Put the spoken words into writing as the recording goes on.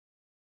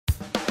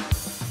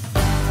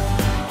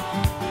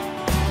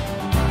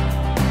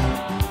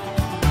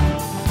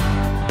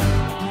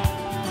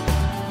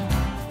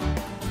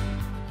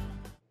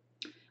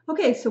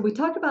Okay, so we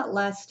talked about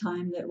last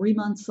time that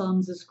Riemann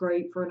sums is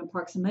great for an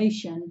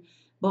approximation,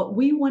 but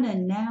we want to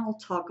now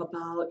talk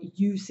about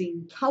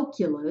using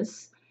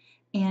calculus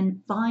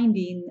and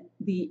finding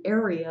the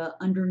area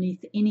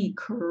underneath any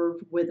curve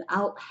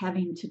without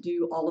having to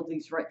do all of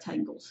these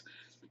rectangles.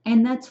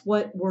 And that's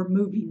what we're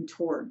moving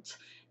towards.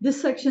 This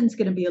section is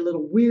going to be a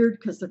little weird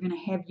because they're going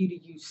to have you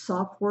to use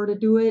software to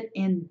do it,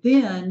 and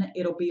then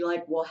it'll be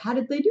like, well, how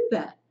did they do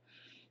that?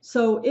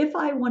 So if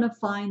I want to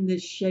find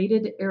this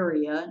shaded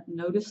area,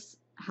 notice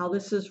how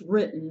this is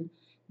written,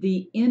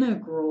 the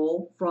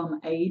integral from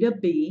A to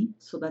B,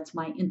 so that's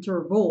my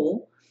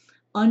interval,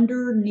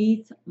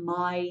 underneath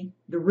my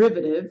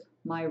derivative,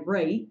 my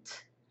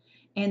rate,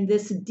 and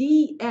this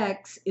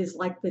dx is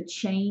like the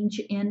change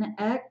in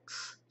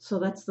x, so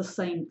that's the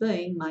same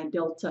thing, my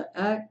delta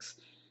x.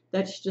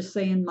 That's just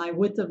saying my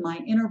width of my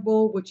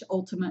interval, which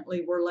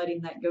ultimately we're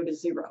letting that go to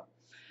 0.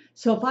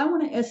 So if I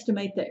want to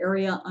estimate the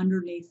area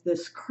underneath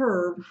this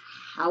curve,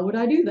 how would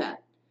I do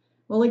that?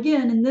 Well,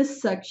 again, in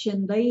this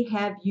section, they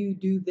have you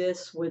do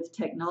this with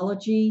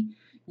technology.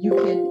 You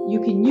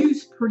can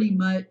use pretty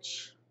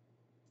much,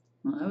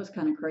 well, that was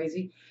kind of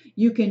crazy.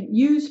 You can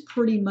use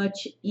pretty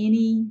much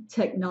any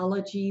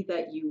technology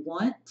that you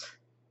want,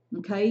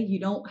 okay? You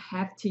don't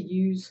have to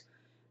use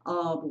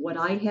what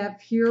I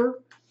have here,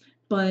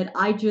 but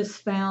I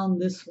just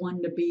found this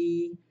one to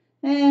be,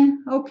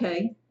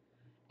 okay.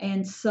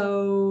 And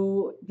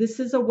so this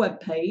is a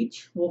web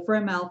page,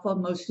 Wolfram Alpha.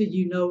 Most of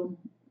you know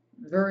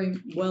very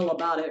well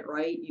about it,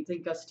 right? You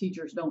think us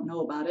teachers don't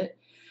know about it.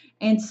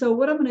 And so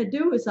what I'm going to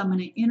do is I'm going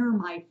to enter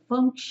my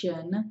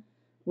function,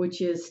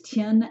 which is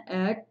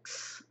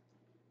 10x.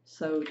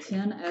 So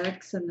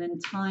 10x and then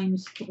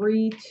times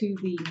 3 to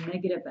the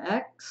negative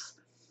x.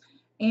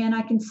 And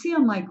I can see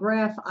on my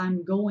graph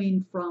I'm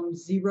going from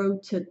 0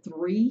 to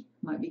 3.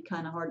 Might be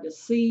kind of hard to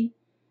see,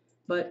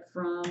 but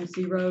from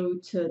 0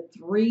 to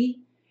 3.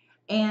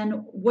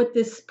 And what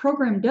this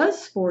program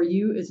does for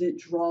you is it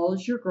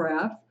draws your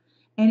graph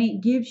and it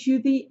gives you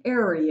the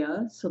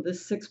area. So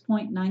this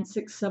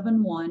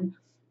 6.9671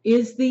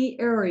 is the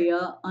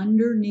area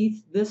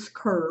underneath this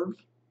curve,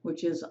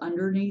 which is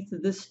underneath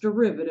this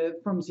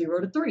derivative from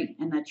 0 to 3.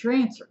 And that's your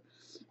answer.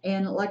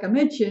 And like I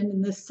mentioned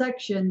in this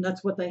section,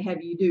 that's what they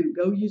have you do.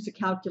 Go use a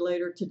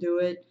calculator to do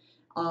it.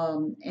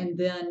 And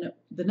then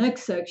the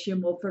next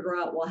section, we'll figure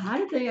out, well, how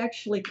did they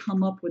actually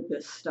come up with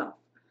this stuff?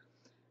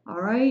 All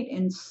right,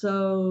 and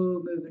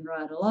so moving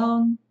right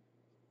along,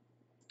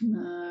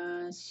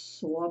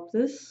 swap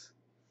this.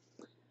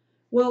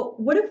 Well,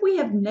 what if we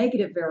have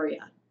negative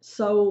area?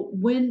 So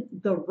when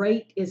the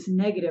rate is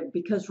negative,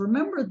 because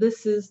remember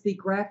this is the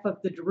graph of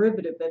the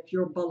derivative. If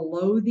you're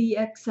below the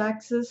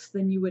x-axis,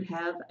 then you would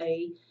have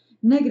a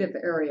negative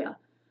area.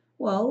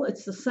 Well,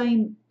 it's the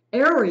same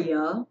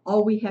area.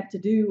 All we have to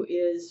do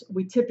is,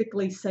 we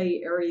typically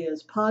say area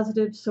is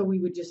positive, so we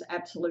would just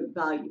absolute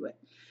value it.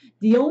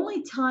 The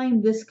only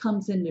time this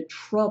comes into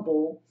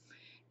trouble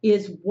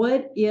is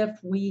what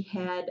if we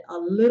had a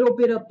little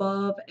bit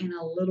above and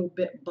a little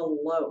bit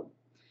below.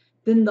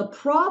 Then the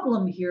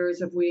problem here is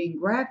if we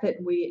didn't graph it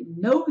and we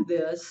didn't know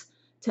this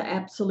to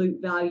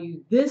absolute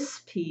value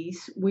this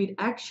piece, we'd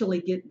actually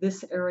get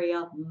this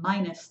area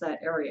minus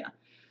that area.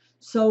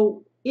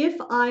 So if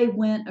I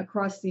went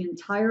across the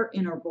entire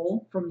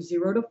interval from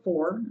 0 to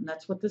 4, and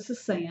that's what this is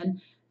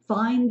saying,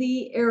 find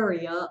the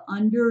area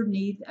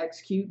underneath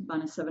x cubed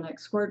minus 7x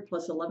squared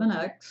plus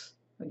 11x,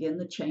 again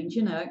the change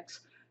in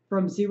x,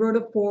 from 0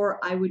 to 4,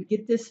 I would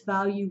get this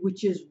value,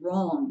 which is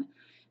wrong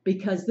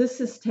because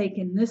this is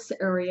taking this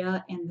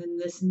area and then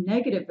this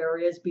negative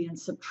area is being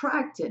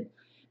subtracted.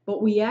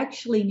 But we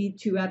actually need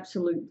to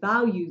absolute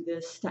value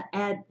this to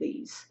add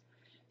these.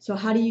 So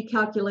how do you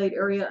calculate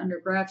area under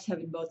graphs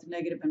having both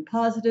negative and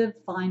positive?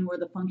 Find where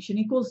the function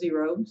equals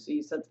 0. So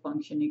you set the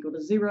function equal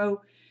to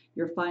 0.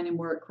 You're finding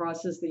where it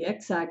crosses the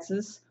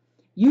x-axis.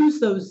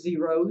 Use those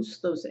zeros,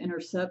 those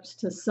intercepts,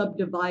 to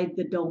subdivide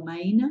the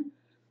domain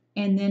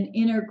and then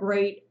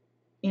integrate,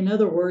 in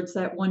other words,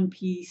 that one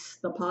piece,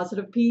 the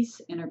positive piece,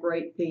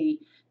 integrate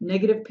the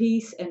negative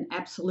piece and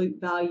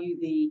absolute value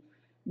the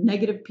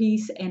negative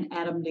piece and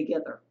add them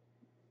together.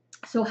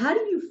 So how do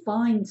you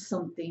find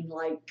something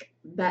like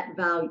that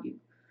value?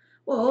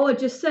 Well, I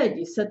just said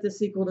you set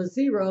this equal to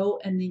 0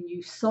 and then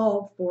you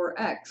solve for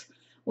x.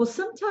 Well,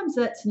 sometimes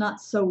that's not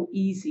so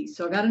easy.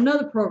 So I got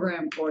another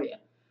program for you.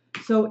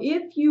 So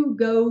if you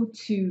go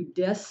to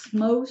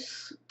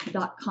desmos.com,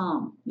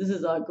 this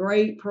is a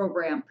great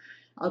program.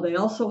 They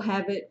also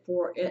have it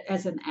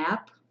as an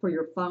app for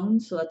your phone,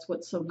 so that's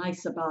what's so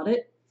nice about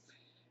it.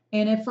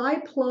 And if I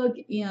plug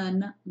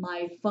in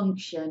my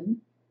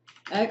function,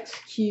 x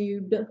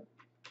cubed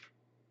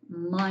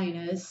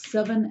minus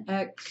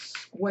 7x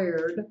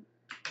squared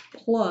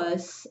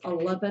plus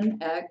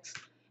 11x,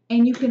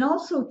 and you can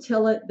also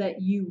tell it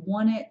that you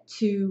want it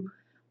to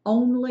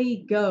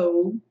only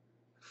go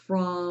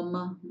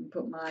from,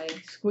 put my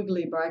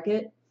squiggly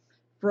bracket,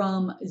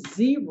 from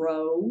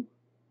 0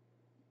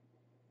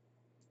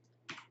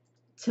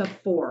 to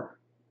 4.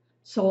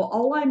 So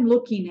all I'm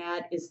looking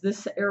at is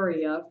this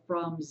area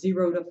from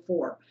 0 to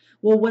 4.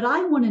 Well, what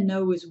I want to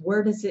know is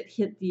where does it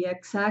hit the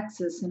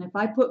x-axis? And if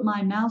I put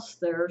my mouse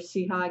there,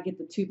 see how I get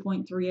the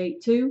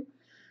 2.382?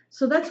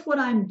 So that's what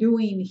I'm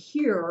doing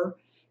here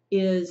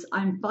is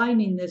I'm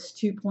finding this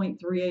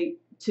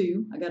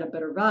 2.382. I got a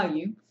better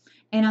value.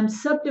 And I'm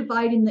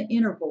subdividing the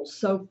intervals.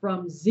 So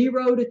from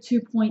 0 to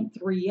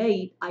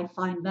 2.38, I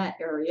find that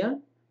area.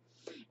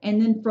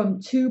 And then from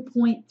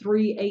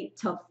 2.38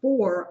 to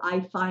 4,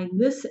 I find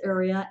this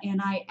area and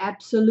I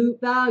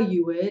absolute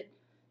value it.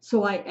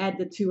 So I add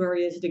the two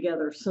areas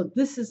together. So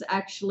this is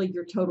actually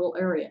your total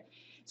area.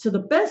 So the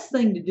best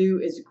thing to do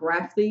is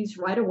graph these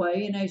right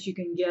away. And as you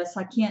can guess,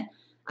 I can't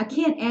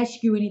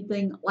ask you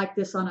anything like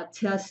this on a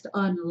test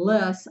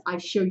unless I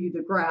show you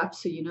the graph.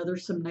 So you know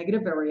there's some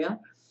negative area.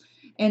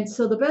 And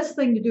so the best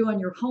thing to do on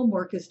your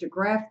homework is to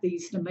graph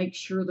these to make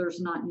sure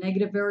there's not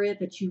negative area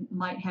that you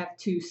might have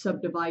to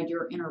subdivide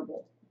your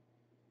interval.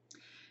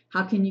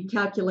 How can you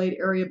calculate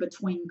area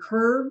between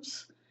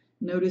curves?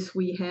 Notice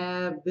we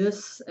have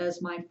this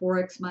as my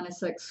 4x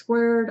minus x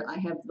squared. I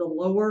have the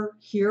lower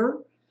here.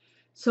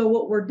 So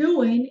what we're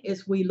doing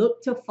is we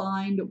look to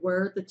find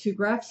where the two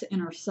graphs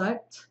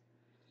intersect.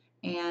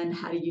 And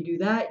how do you do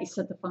that? You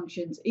set the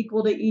functions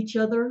equal to each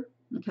other,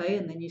 okay,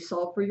 and then you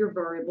solve for your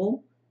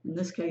variable. In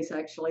this case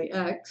actually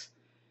x,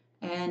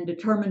 and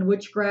determine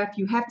which graph.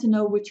 You have to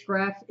know which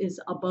graph is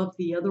above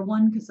the other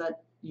one because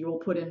that you will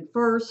put in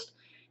first.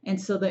 And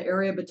so the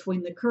area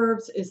between the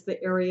curves is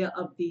the area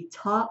of the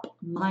top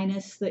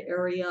minus the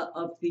area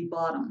of the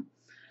bottom.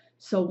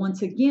 So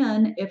once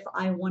again, if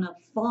I want to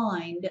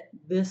find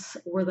this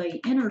where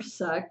they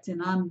intersect,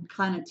 and I'm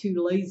kind of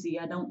too lazy,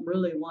 I don't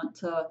really want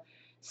to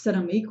set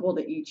them equal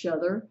to each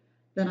other,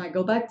 then I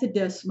go back to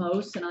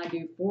Desmos and I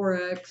do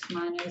 4x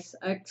minus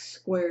x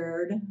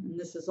squared, and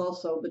this is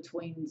also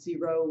between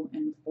 0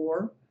 and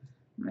 4.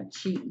 I'm going to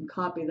cheat and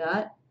copy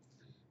that.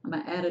 I'm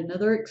going to add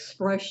another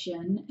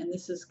expression, and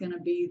this is going to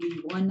be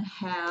the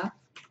 1/2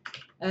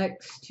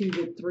 x to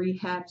the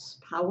 3/2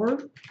 power,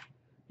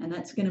 and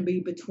that's going to be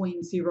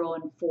between 0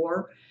 and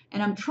 4.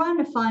 And I'm trying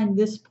to find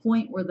this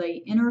point where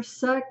they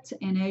intersect,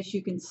 and as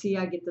you can see,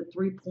 I get the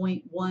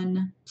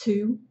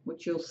 3.12,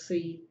 which you'll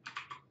see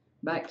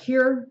back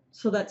here.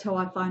 So that's how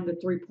I find the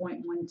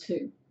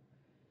 3.12.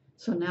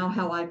 So now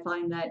how I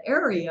find that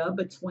area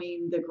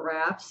between the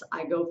graphs,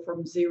 I go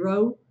from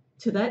 0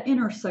 to that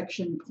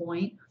intersection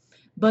point.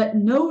 But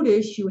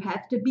notice you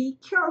have to be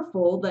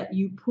careful that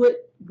you put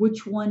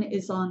which one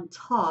is on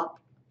top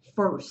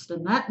first,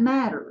 and that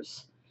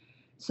matters.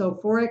 So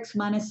 4x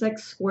minus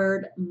x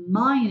squared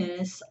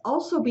minus,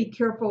 also be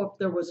careful if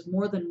there was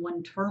more than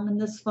one term in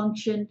this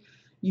function.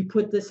 You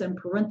put this in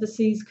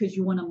parentheses because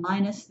you want to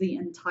minus the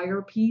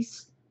entire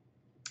piece.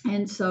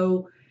 And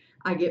so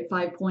I get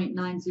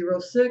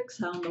 5.906.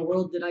 How in the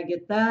world did I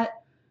get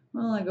that?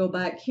 Well, I go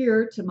back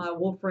here to my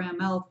Wolfram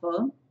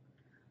alpha.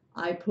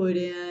 I put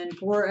in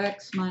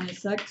 4x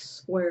minus x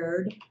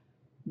squared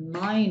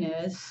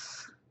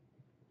minus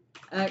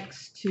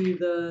x to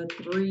the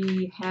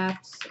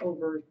 3/2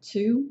 over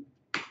 2.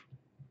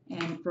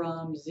 And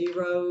from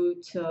 0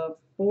 to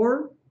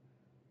 4.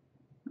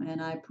 And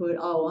I put,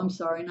 oh, I'm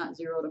sorry, not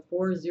 0 to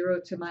 4,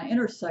 0 to my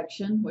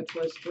intersection, which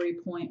was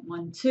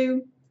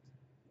 3.12.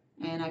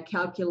 And I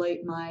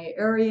calculate my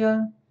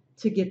area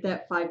to get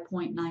that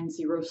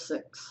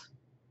 5.906.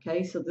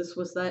 Okay, so this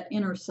was that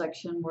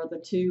intersection where the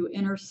two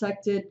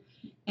intersected,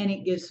 and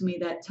it gives me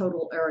that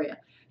total area.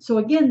 So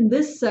again,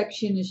 this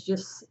section is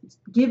just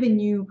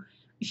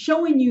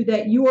showing you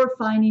that you are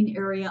finding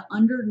area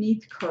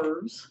underneath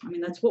curves. I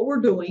mean, that's what we're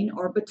doing,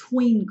 or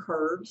between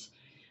curves.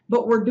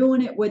 But we're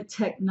doing it with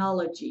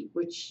technology,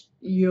 which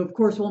you, of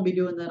course, won't be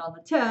doing that on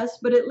the test,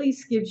 but at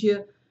least gives you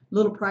a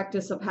little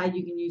practice of how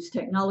you can use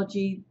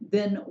technology.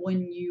 Then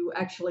when you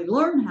actually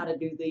learn how to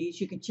do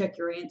these, you can check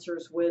your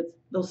answers with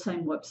those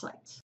same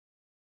websites.